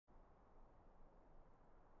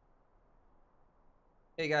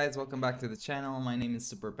Hey guys, welcome back to the channel. My name is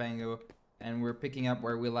Super Pango, and we're picking up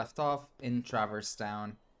where we left off in Traverse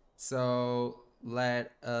Town. So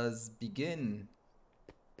let us begin.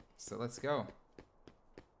 So let's go.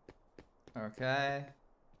 Okay.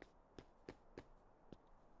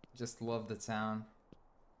 Just love the town.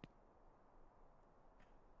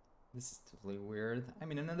 This is totally weird.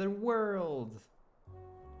 I'm in another world.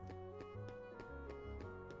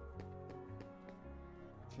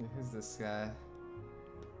 Okay, who's this guy?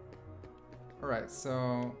 Alright,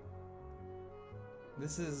 so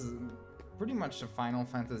this is pretty much a Final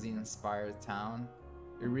Fantasy inspired town.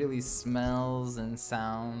 It really smells and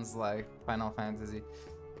sounds like Final Fantasy.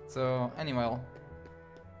 So anywho,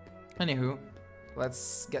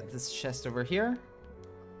 let's get this chest over here.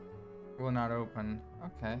 Will not open.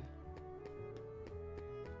 Okay.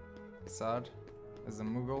 It's odd. As a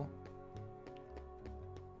Moogle.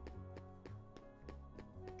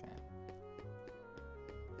 Okay.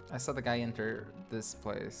 I saw the guy enter this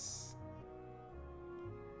place.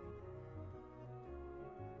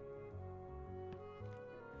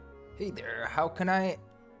 Hey there, how can I...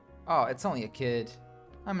 Oh, it's only a kid.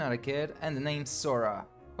 I'm not a kid, and the name's Sora.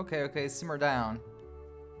 Okay, simmer down.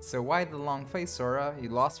 So why the long face, Sora? You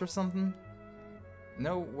lost or something?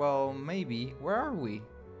 No, well, maybe. Where are we?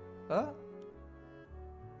 Huh?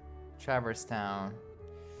 Traverse Town.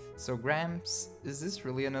 So Gramps, is this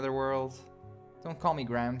really another world? Don't call me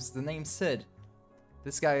Gramps, the name's Sid.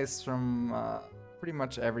 This guy is from pretty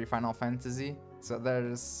much every Final Fantasy. So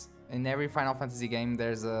in every Final Fantasy game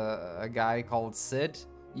there's a guy called Sid.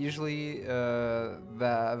 Usually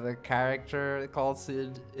the character called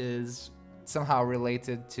Sid is somehow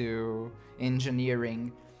related to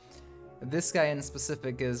engineering. This guy in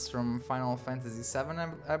specific is from Final Fantasy VII,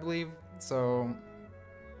 I believe. So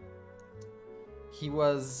he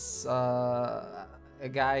was a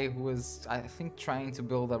guy who was, I think, trying to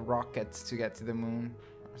build a rocket to get to the moon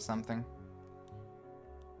or something.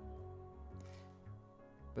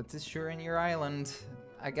 But this sure in your island.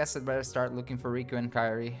 I guess I'd better start looking for Riku and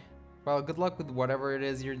Kairi. Well, good luck with whatever it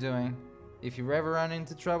is you're doing. If you ever run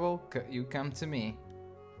into trouble, you come to me.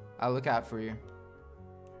 I'll look out for you.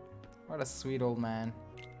 What a sweet old man.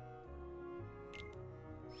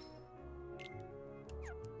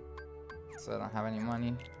 So I don't have any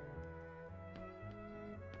money.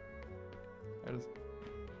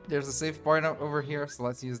 There's a save point over here, so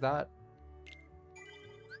let's use that.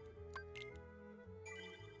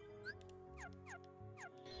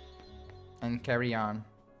 And carry on.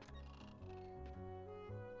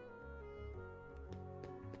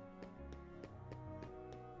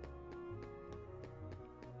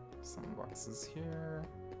 Some boxes here.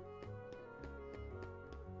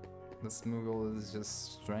 This Moogle is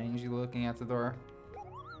just strangely looking at the door.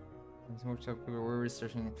 We're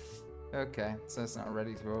researching it. Okay, so it's not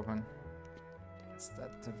ready to open. What's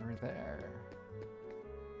that over there?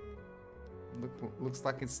 Looks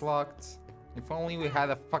like it's locked. If only we had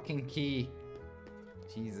a fucking key.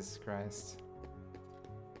 Jesus Christ.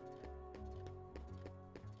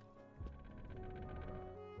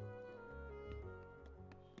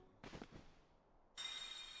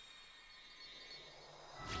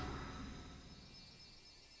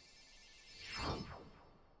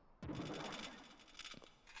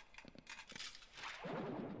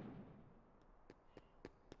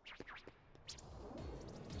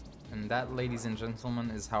 And that, ladies and gentlemen,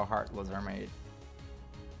 is how Heartless are made.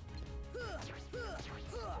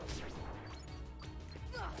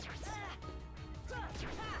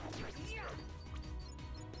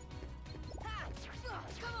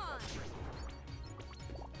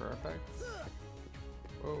 Perfect.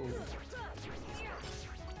 Whoa.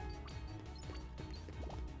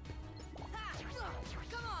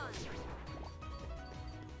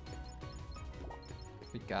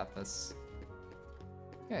 We got this.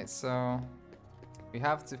 Okay, so we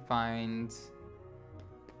have to find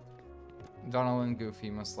Donald and Goofy,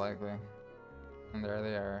 most likely. And there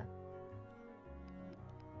they are.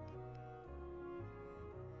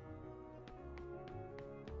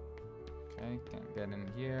 Okay, can't get in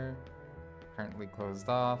here. Currently closed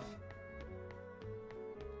off.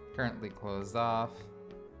 Currently closed off.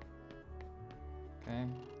 Okay,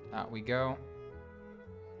 out we go.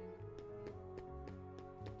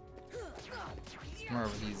 More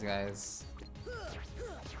of these guys.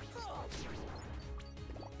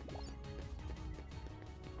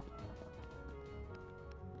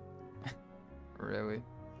 Really?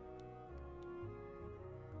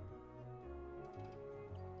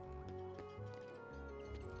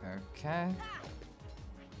 Okay.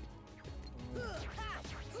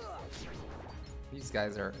 These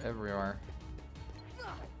guys are everywhere.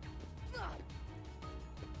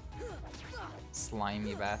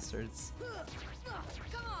 slimy bastards.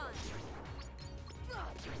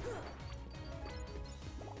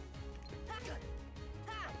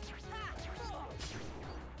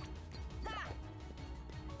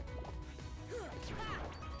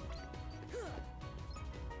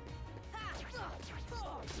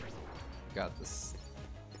 Got this.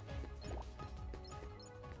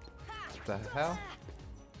 What the hell?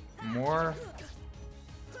 More?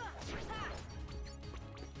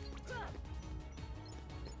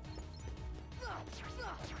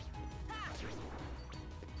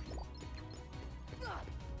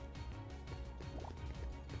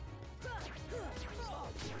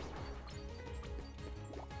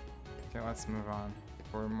 Okay, let's move on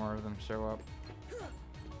before more of them show up.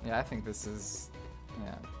 Yeah, I think this is,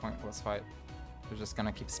 yeah, pointless fight. They're just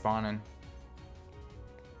gonna keep spawning.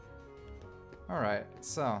 Alright,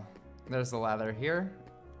 so there's the ladder here.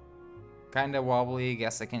 Kinda wobbly,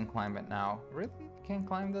 guess I can climb it now. Really? Can't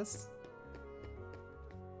climb this?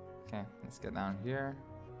 Okay, let's get down here.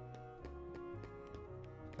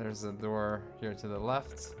 There's a door here to the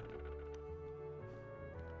left.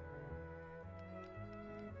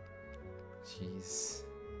 Jeez.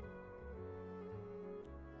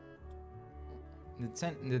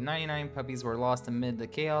 The 99 puppies were lost amid the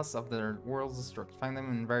chaos of their world's destruction. Find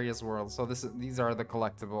them in various worlds. So these are the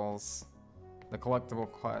collectibles. The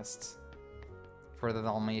collectible quests for the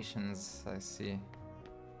Dalmatians, I see.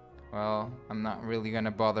 Well, I'm not really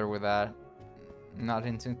gonna bother with that. I'm not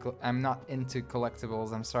into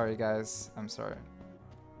collectibles. I'm sorry, guys. I'm sorry.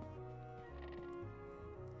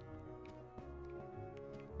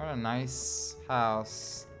 What a nice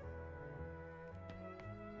house.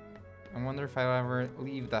 I wonder if I'll ever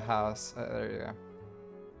leave the house. There you go.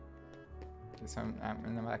 Okay, so I'm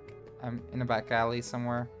in the back. I'm in a back alley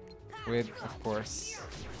somewhere, with, of course,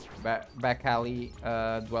 back alley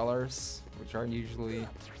dwellers, which are usually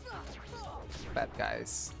bad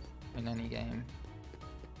guys in any game.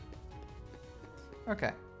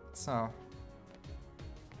 Okay, so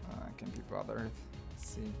I can't be bothered. Let's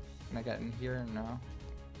see. Can I get in here? No.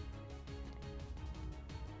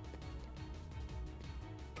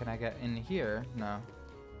 Can I get in here? No.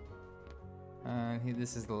 And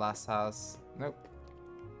this is the last house. Nope.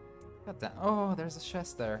 Got that. Oh, there's a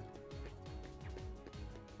chest there.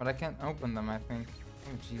 But I can't open them, I think.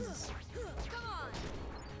 Oh, Jesus.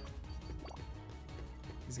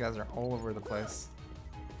 These guys are all over the place.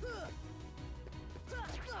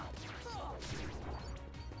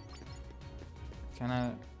 Can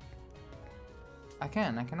I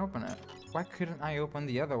can open it. Why couldn't I open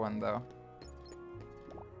the other one, though?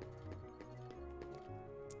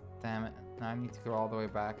 Damn it. Now I need to go all the way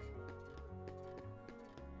back.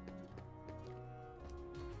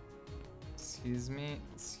 Excuse me.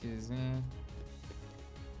 Excuse me.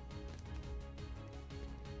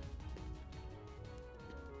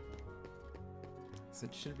 So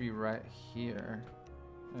it should be right here.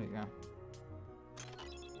 There you go.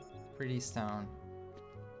 Pretty stone.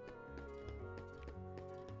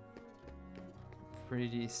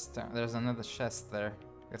 Pretty stone. There's another chest there.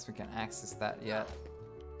 Guess we can access that yet.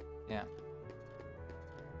 Yeah.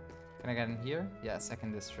 Can I get in here? Yeah,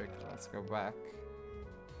 second district. Let's go back.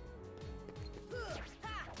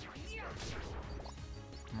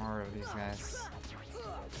 More of these guys.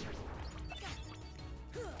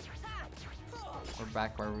 We're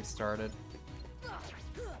back where we started.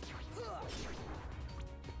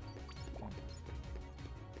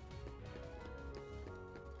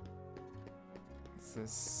 What's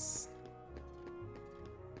this?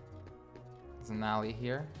 There's an alley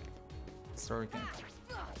here. So we can.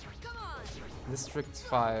 District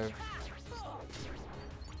 5.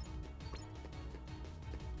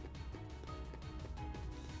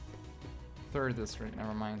 Third district,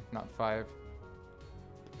 never mind, not 5.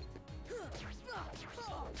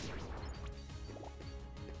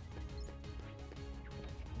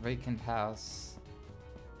 Vacant house.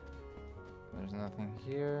 There's nothing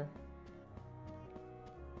here.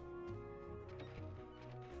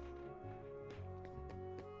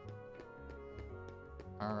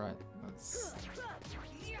 Alright, let's...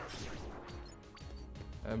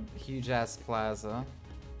 A huge ass plaza.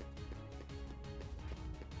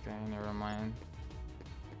 Okay, never mind.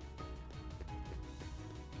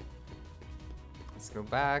 Let's go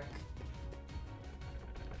back.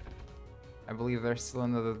 I believe there's still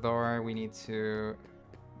another door we need to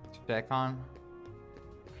check on.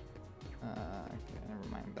 Okay, never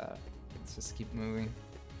mind that. Let's just keep moving.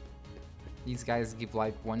 These guys give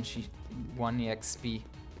like one EXP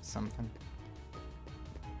something.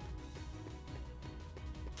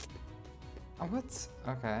 Oh, what?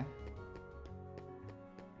 Okay.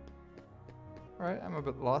 Alright, I'm a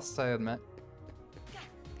bit lost, I admit.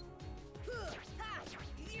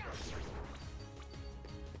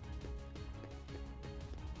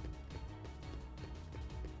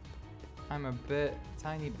 I'm a bit,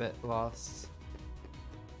 tiny bit lost.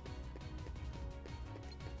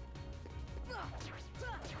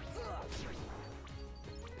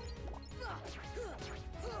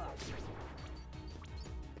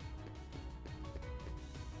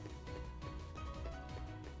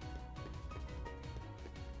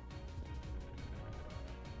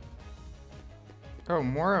 Oh,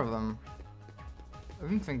 more of them. I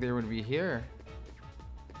didn't think they would be here.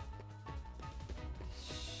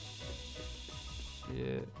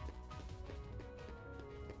 Shit.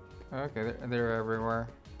 Okay, they're everywhere.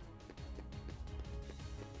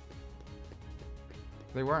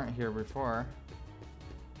 They weren't here before.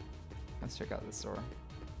 Let's check out this door.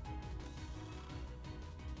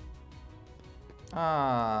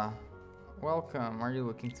 Ah, welcome. Are you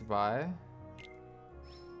looking to buy?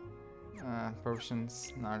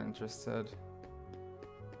 Potions, not interested.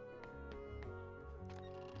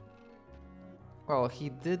 Well, he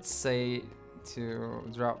did say to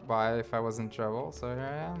drop by if I was in trouble, so here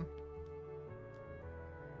I am.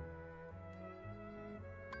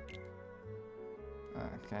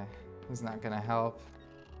 Okay, he's not gonna help.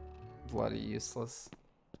 Bloody useless.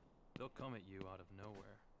 They'll come at you out of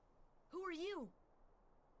nowhere. Who are you?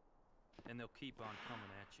 And they'll keep on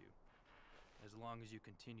coming at you. As long as you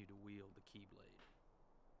continue to wield the Keyblade.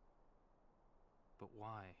 But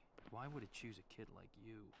why? Why would it choose a kid like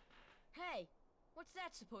you? Hey, what's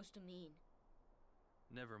that supposed to mean?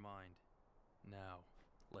 Never mind. Now,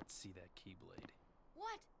 let's see that Keyblade.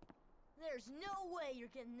 What? There's no way you're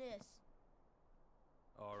getting this.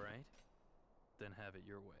 Alright. Then have it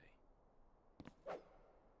your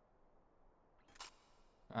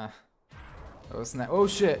way. Oh snap. Oh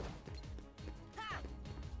shit!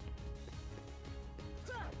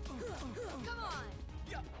 Come on!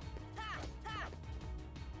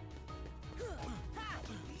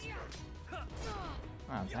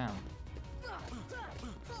 Oh damn.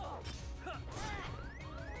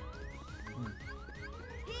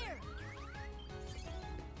 Here!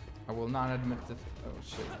 I will not admit to. Oh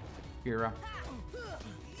shit. Kira.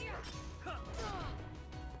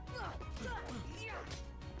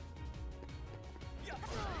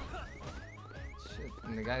 Shit,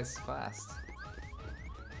 and the guy's fast.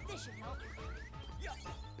 This should help.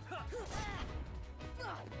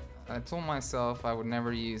 I told myself I would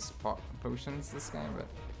never use potions this game, but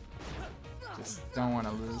just don't want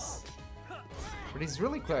to lose. But he's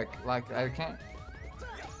really quick. Like I can't.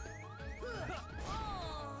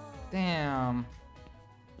 Damn.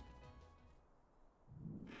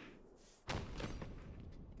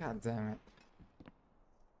 God damn it.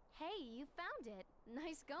 Hey, you found it.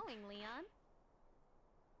 Nice going, Leon.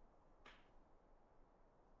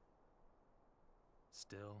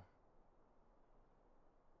 Still,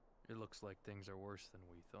 it looks like things are worse than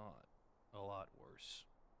we thought. A lot worse.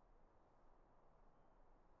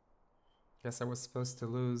 Guess I was supposed to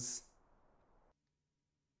lose.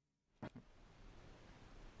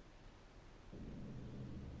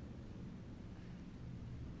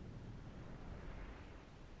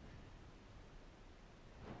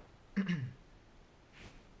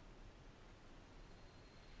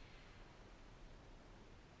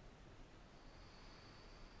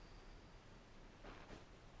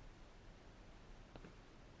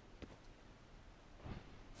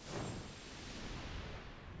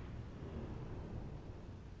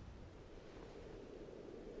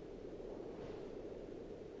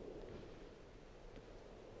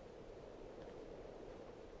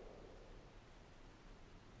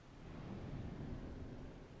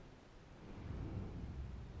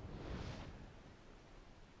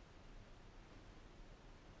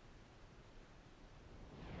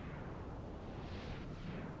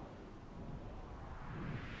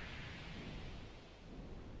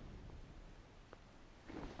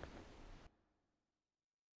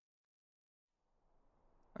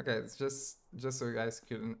 Okay, it's just so you guys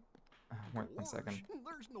couldn't. Wait one second.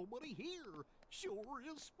 There's nobody here. Sure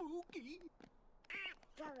is spooky.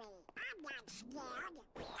 Actually, I'm not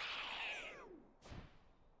scared.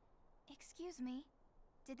 Excuse me.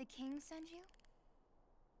 Did the king send you?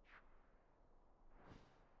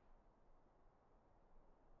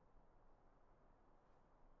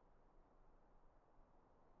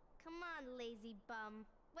 Come on, lazy bum.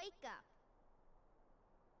 Wake up.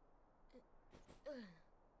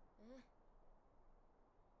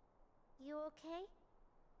 You okay?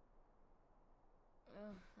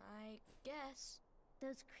 I guess.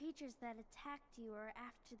 Those creatures that attacked you are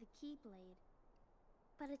after the Keyblade.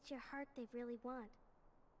 But it's your heart they really want.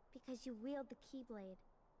 Because you wield the Keyblade.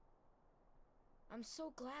 I'm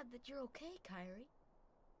so glad that you're okay, Kairi.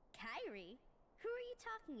 Kairi? Who are you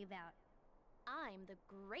talking about? I'm the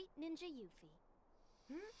great ninja Yuffie.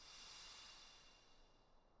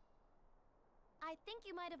 I think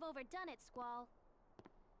you might have overdone it, Squall.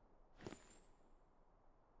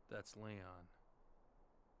 That's Leon.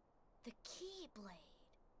 The Keyblade.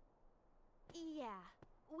 Yeah,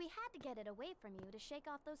 we had to get it away from you to shake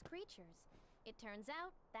off those creatures. It turns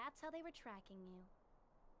out that's how they were tracking you.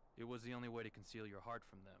 It was the only way to conceal your heart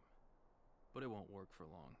from them. But it won't work for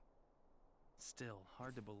long. Still,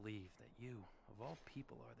 hard to believe that you, of all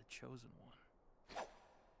people, are the chosen one.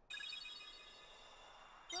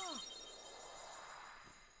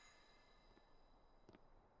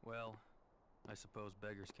 Well, I suppose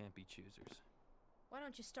beggars can't be choosers. Why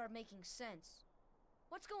don't you start making sense?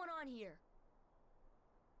 What's going on here?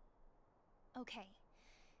 Okay.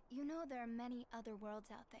 You know there are many other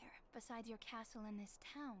worlds out there, besides your castle in this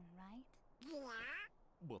town, right?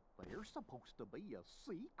 But they're supposed to be a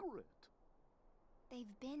secret.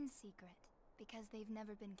 They've been secret, because they've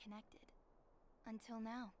never been connected. Until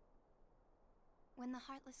now. When the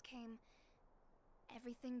Heartless came,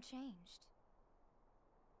 everything changed.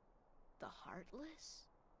 The Heartless?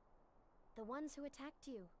 The ones who attacked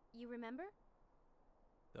you, you remember?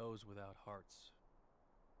 Those without hearts.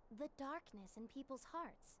 The darkness in people's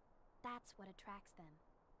hearts. That's what attracts them.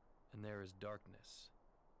 And there is darkness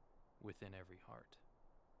within every heart.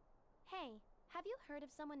 Hey, have you heard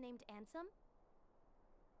of someone named Ansem?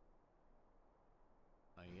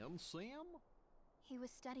 And Sam? He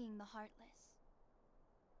was studying the Heartless.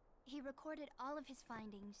 He recorded all of his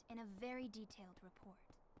findings in a very detailed report.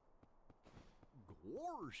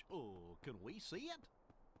 Gosh, can we see it?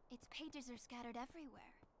 Its pages are scattered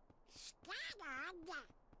everywhere. Scattered!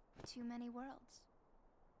 Too many worlds.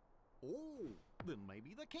 Oh, then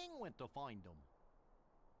maybe the king went to find them.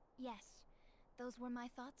 Yes, those were my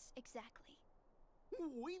thoughts exactly.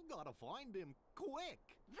 We've got to find him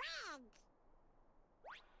quick. Red!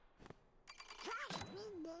 Trust me,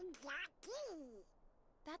 Ninja Key!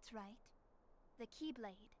 That's right. The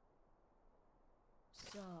Keyblade.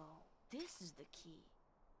 So, this is the key.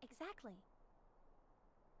 Exactly.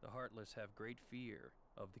 The Heartless have great fear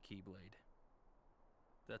of the Keyblade.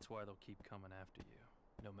 That's why they'll keep coming after you,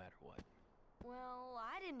 no matter what. Well,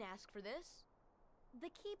 I didn't ask for this. The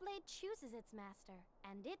Keyblade chooses its master,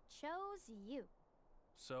 and it chose you.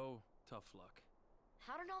 So, tough luck.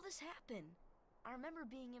 How did all this happen? I remember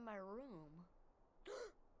being in my room.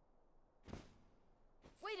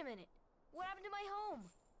 Wait a minute! What happened to my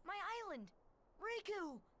home? My island?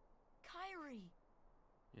 Riku! Kairi!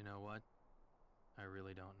 You know what? I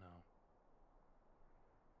really don't know.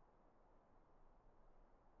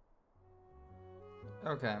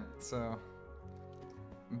 Okay, so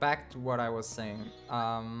back to what I was saying.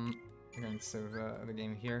 I'm going to save the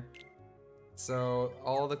game here. So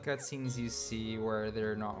all the cutscenes you see where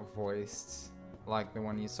they're not voiced, like the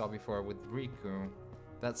one you saw before with Riku,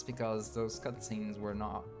 that's because those cutscenes were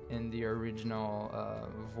not in the original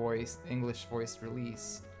English voiced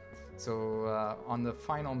release. So on the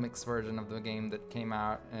final mixed version of the game that came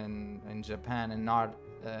out in Japan and not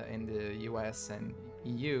in the US and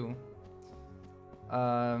EU,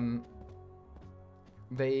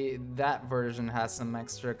 that version has some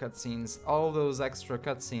extra cutscenes. All those extra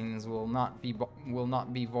cutscenes will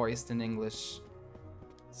not be voiced in English.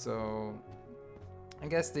 So I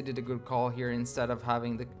guess they did a good call here. Instead of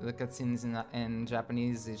having the cutscenes in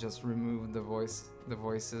Japanese, they just removed the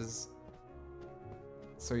voices,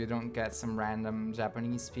 so you don't get some random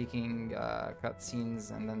Japanese speaking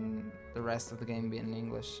cutscenes and then the rest of the game be in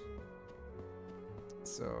English.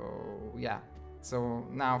 So yeah. So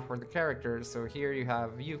now for the characters. So here you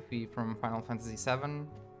have Yuffie from Final Fantasy VII.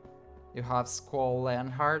 You have Squall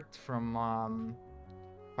Leonhardt from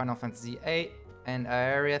Final Fantasy VIII, and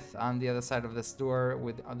Aerith on the other side of this door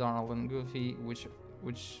with Donald and Goofy, which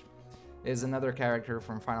is another character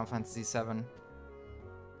from Final Fantasy VII.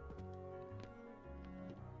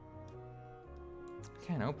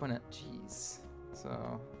 Can't open it, jeez.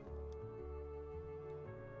 So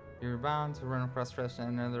you're bound to run across trash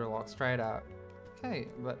and another lock straight out. Okay,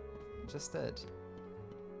 but just did.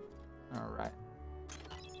 Alright.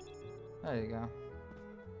 There you go.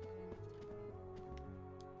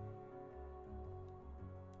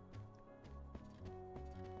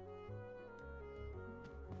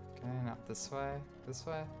 Okay, not this way. This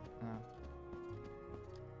way? No.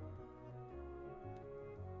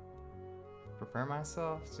 Prepare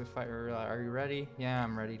myself to fight. Are you ready? Yeah,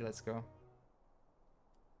 I'm ready. Let's go.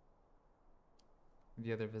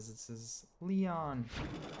 The other visits is Leon.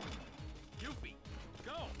 Yuffie,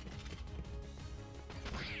 go!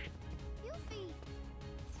 Yuffie!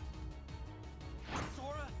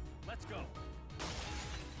 Sora, let's go!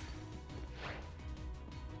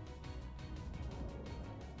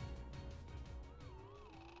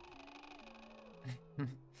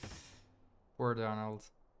 Poor Donald.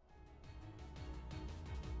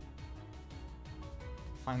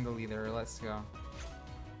 Find the leader, let's go.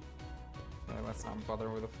 Okay, let's not bother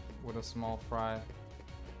with a small fry.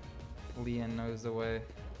 Leon knows the way.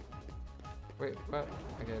 Wait, what?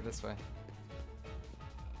 Okay, this way.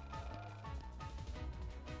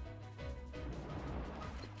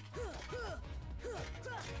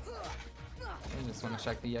 I just want to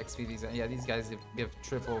check the XP these guys. Yeah, these guys give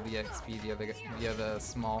triple the XP the other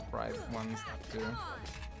small fry ones do.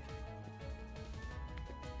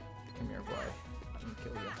 Come here, boy. Let me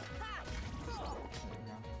kill you. There you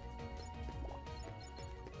go.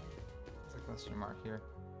 It's a question mark here.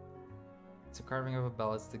 It's a carving of a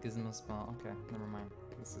bell. It's the gizmo spell. Okay, never mind.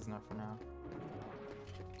 This is not for now.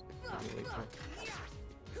 Maybe later.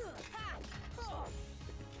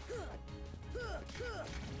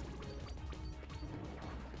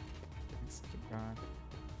 Let's keep going.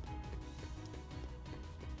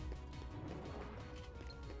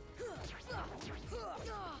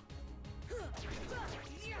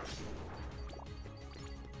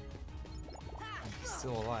 He's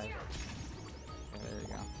still alive. Okay, there you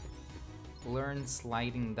go. Learn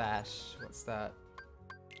sliding dash. What's that?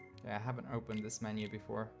 Yeah, I haven't opened this menu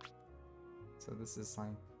before. So this is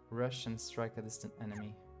like rush and strike a distant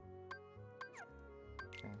enemy.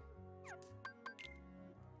 Okay.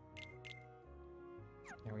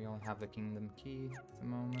 Yeah, we only have the kingdom key at the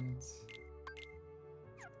moment.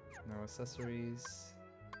 No accessories.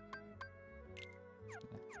 Yeah,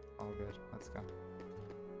 all good. Let's go.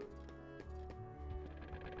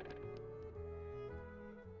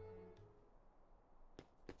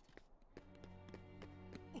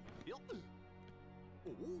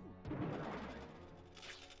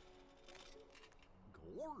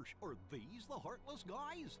 Gosh, are these the Heartless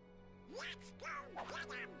guys? Let's go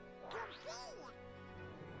get him!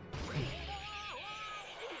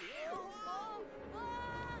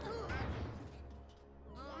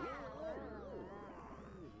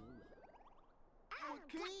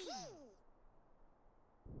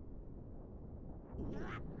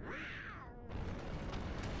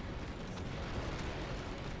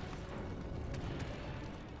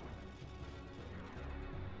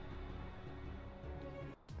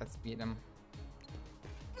 Let's beat him.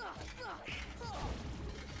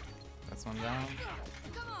 That's one down.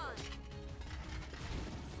 Come on!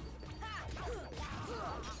 Come on!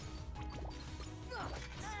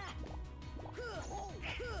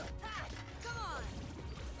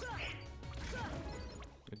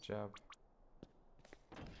 Good job.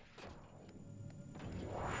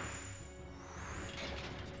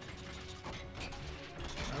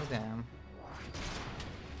 Oh damn.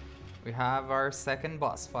 We have our second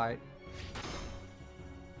boss fight.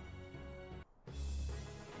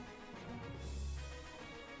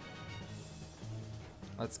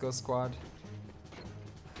 Let's go, squad.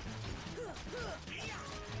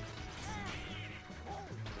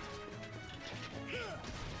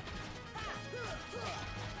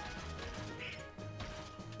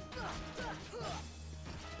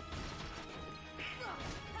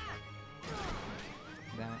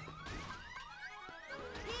 Damn it.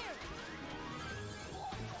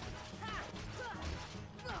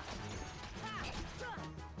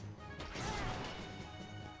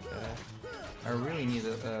 I really need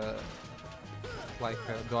a like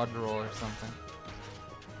a dodge roll or something.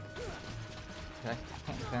 Okay,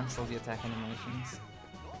 cancel the attack animations.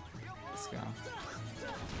 Let's go.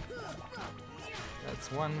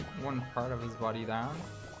 That's one part of his body down.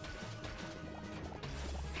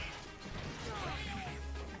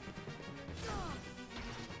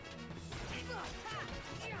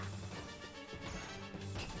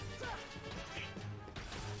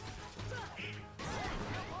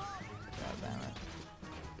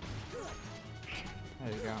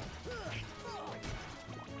 There you go.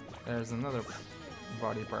 There's another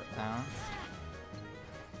body part down.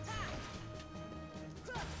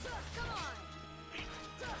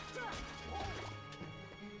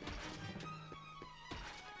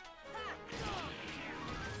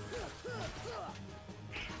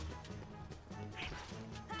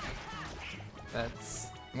 That's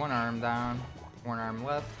one arm down, one arm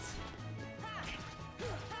left.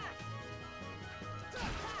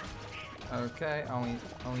 Okay, only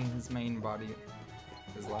his main body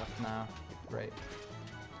is left now. Great.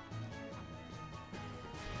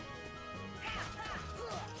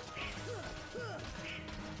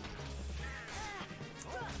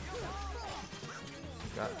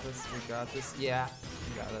 got this, we got this. Yeah,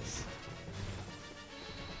 we got this.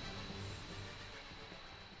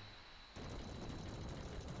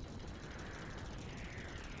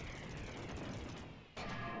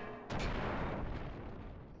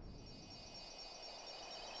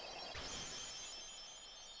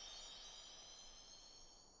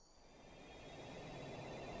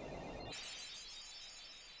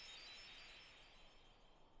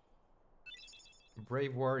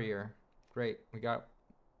 Brave warrior. Great, we got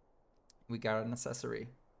an accessory.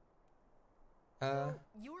 So,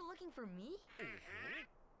 you were looking for me?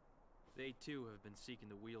 They too have been seeking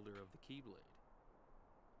the wielder of the Keyblade.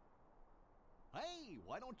 Hey,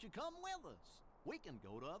 why don't you come with us? We can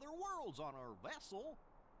go to other worlds on our vessel.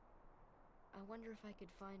 I wonder if I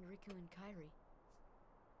could find Riku and Kairi.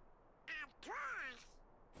 Of course.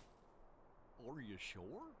 Are you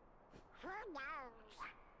sure? Who knows?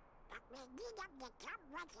 But we need them to come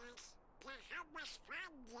with us to help us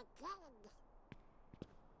find the kid.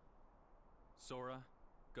 Sora,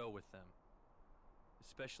 go with them.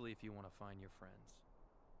 Especially if you want to find your friends.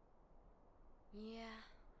 Yeah,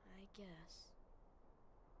 I guess.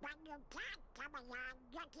 But you can't come along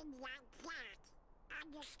looking like that.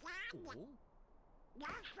 Understand? Oh? No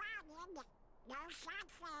frowning, no sad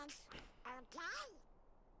face, okay?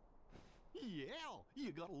 Yeah,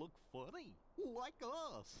 you gotta look funny, like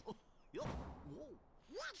us. Yup. Whoa.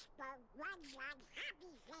 Whisper runs on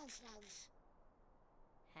happy faces.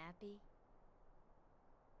 Happy?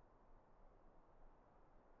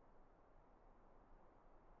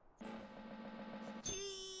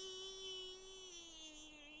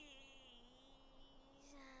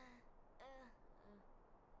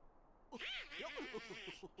 That's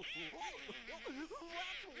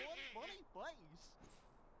one funny face.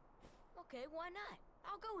 Okay, why not?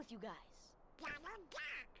 I'll go with you guys. Donald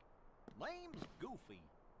Duck. Name's Goofy.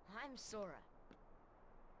 I'm Sora.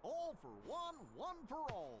 All for one, one for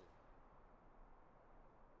all.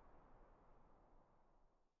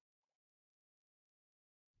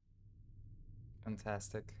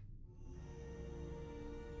 Fantastic.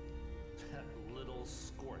 That little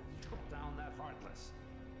squirt took down that Heartless.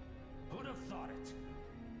 Who'd have thought it?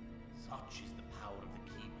 Such is the power of the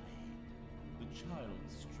Keyblade. The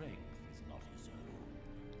child's strength is not his own.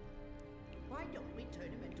 Why don't we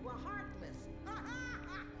turn him into a Heartless?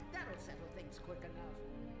 That'll settle things quick enough.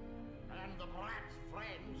 And the brat's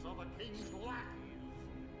friends are the king's lackeys.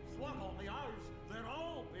 Swap on the house, they're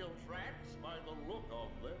all built traps by the look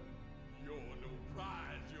of them. You're no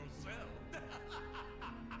prize yourself.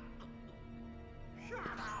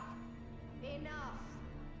 Shut up! Enough!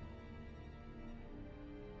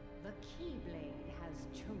 The Keyblade has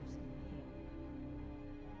chosen him.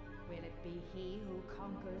 Will it be he who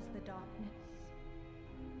conquers the darkness?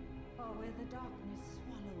 Or will the darkness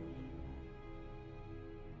swallow him?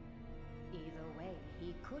 Either way,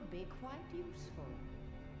 he could be quite useful.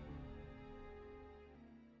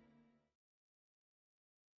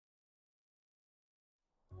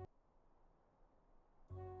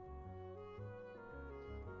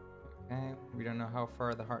 Okay, we don't know how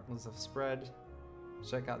far the Heartless have spread.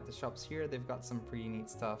 Check out the shops here, they've got some pretty neat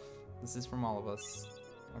stuff. This is from all of us.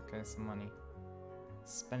 Okay, some money.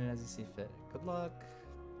 Spend it as you see fit. Good luck.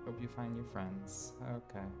 Hope you find your friends.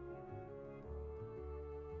 Okay.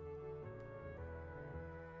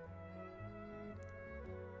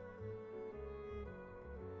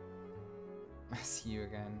 I see you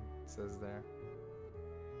again, it says there.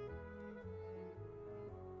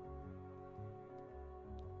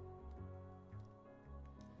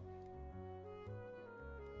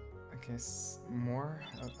 Okay, more?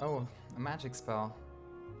 Oh, a magic spell.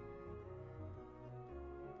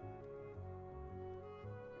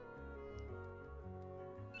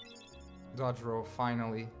 Dodge roll,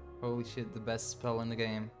 finally. Holy shit, the best spell in the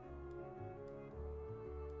game.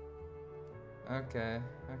 Okay,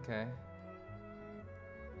 okay.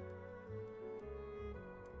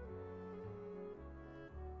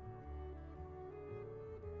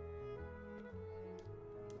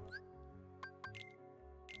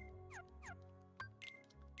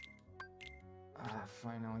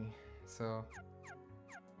 Finally. So.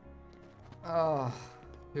 Ah,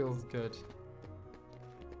 feels good.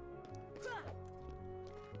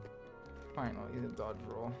 Finally, the dodge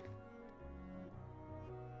roll.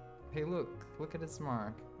 Hey, look at its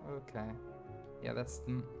mark. Okay. Yeah, that's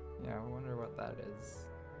the. Yeah, I wonder what that is.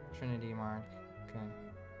 Trinity mark. Okay.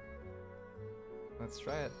 Let's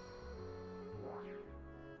try it.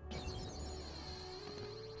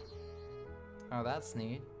 Oh, that's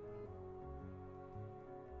neat.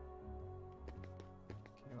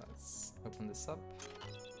 Let's open this up.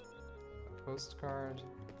 A postcard.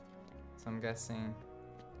 So I'm guessing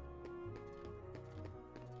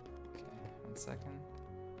second.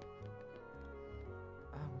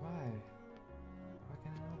 Ah, why? Why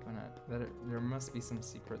can't I open it? There must be some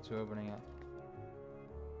secret to opening it.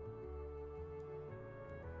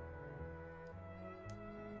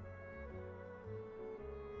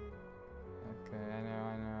 Okay,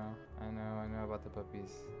 I know about the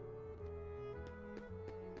puppies.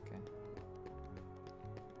 Okay.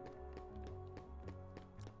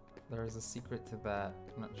 There's a secret to that.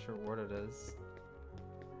 I'm not sure what it is.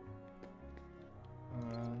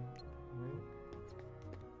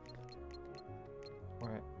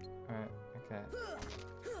 Wait, okay.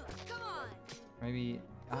 Come on. Maybe,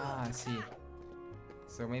 I see.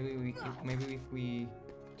 So maybe if we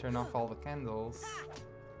turn off all the candles.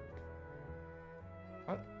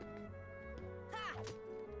 What?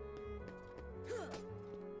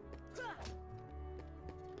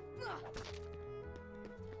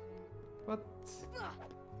 What?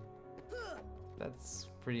 That's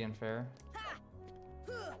pretty unfair.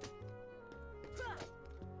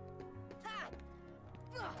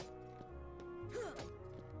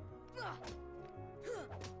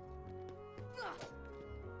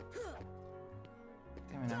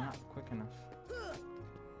 Damn it, I'm not quick enough.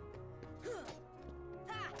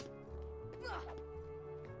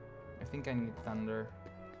 I think I need thunder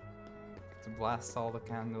to blast all the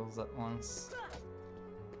candles at once.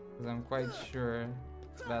 Because I'm quite sure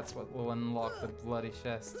that's what will unlock the bloody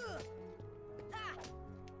chest.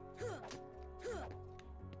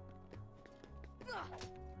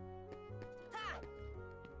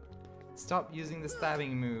 Stop using the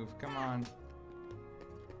stabbing move, come on.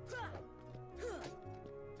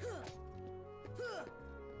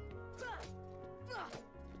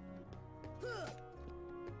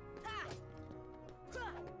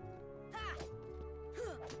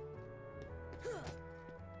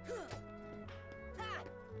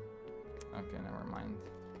 Okay, never mind.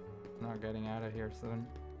 Not getting out of here soon.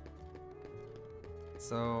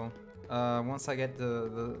 So, once I get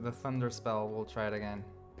the thunder spell, we'll try it again.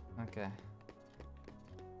 Okay.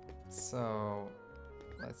 So,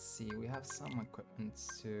 let's see. We have some equipment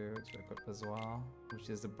to equip as well, which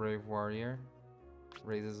is the Brave Warrior.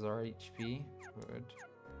 Raises our HP. Good.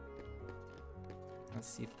 Let's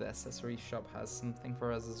see if the accessory shop has something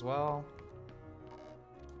for us as well.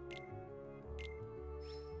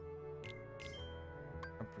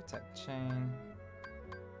 A protect chain.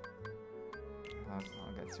 I'll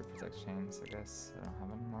get two protect chains, I guess. I don't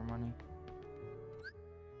have any more money.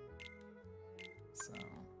 So,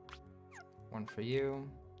 one for you,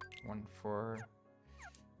 one for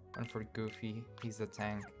Goofy. He's the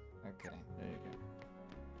tank. Okay, there you go.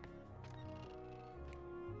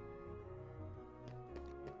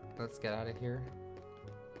 Let's get out of here.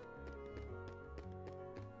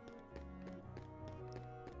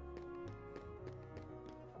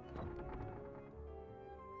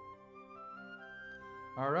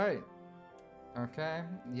 All right. Okay.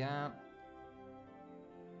 Yeah.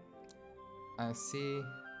 I see.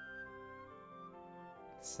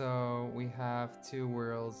 So we have two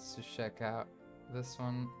worlds to check out. This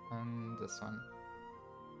one and this one.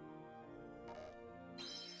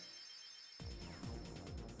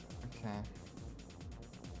 Okay.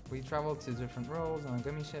 We travel to different worlds on a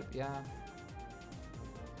gummy ship, yeah.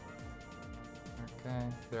 Okay.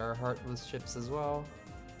 There are heartless ships as well.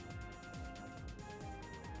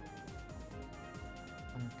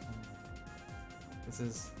 Okay.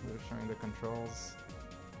 They're showing the controls.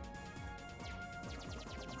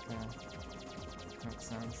 Okay, makes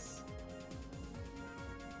sense.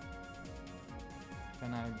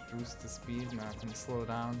 Can I boost the speed? No, I can slow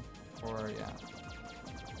down, or yeah.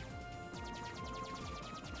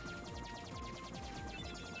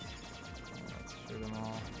 Let's shoot them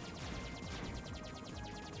all.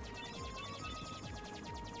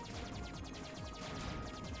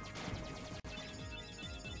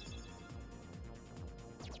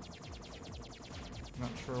 Not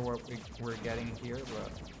sure what we're getting here,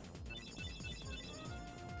 but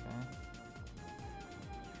okay.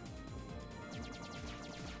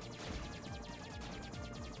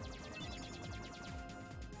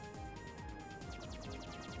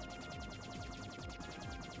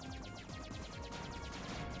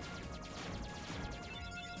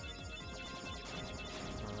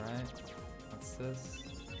 All right. What's this?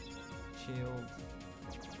 Shield.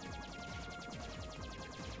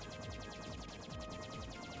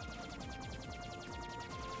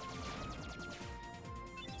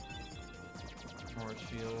 More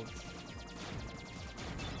shields.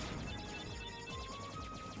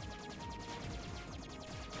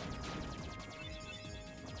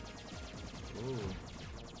 Ooh.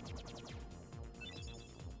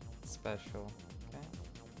 Special. Okay.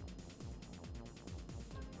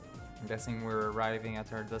 I'm guessing we're arriving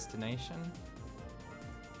at our destination.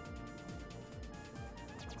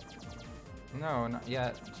 No, not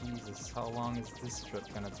yet. Jesus, how long is this trip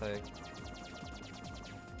gonna take?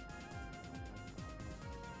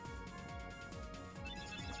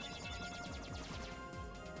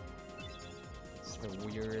 It's the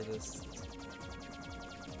weirdest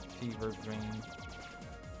fever dream.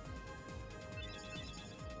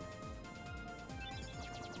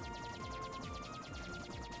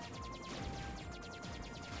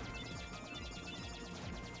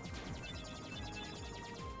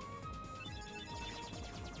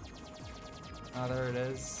 Oh, there it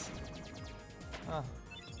is. Ah.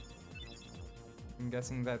 I'm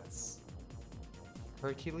guessing that's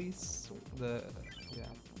Hercules? Yeah.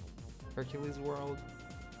 Hercules World.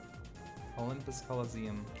 Olympus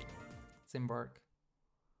Coliseum. Let's embark.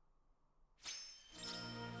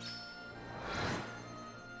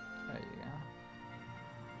 There you go.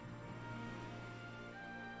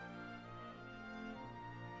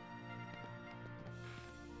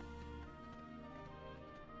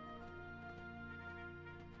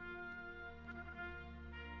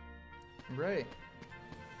 Great.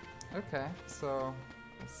 Okay, so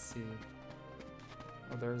let's see.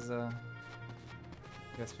 Oh, there's a.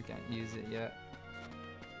 I guess we can't use it yet.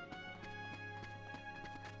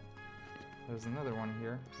 There's another one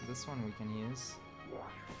here. This one we can use.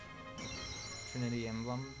 Trinity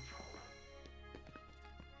Emblem.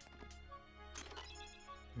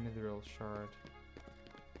 Mithril Shard.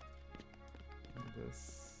 And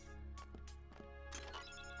this.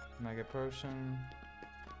 Mega Potion.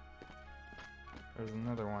 There's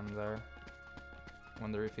another one there.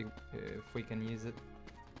 Wonder if we can use it.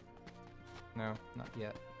 No, not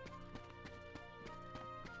yet.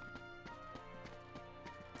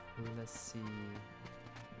 Let's see.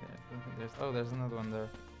 Yeah, I don't think there's another one there.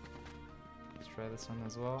 Let's try this one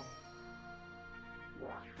as well.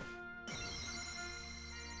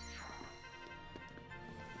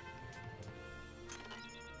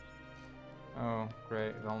 Oh,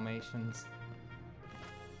 great, Dalmatians.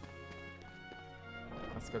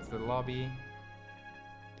 Let's go to the lobby.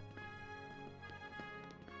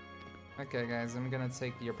 Okay guys, I'm gonna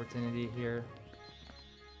take the opportunity here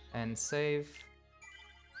and save.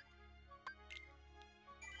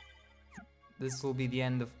 This will be the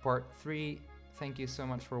end of part 3. Thank you so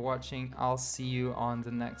much for watching. I'll see you on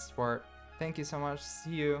the next part. Thank you so much.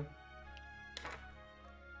 See you.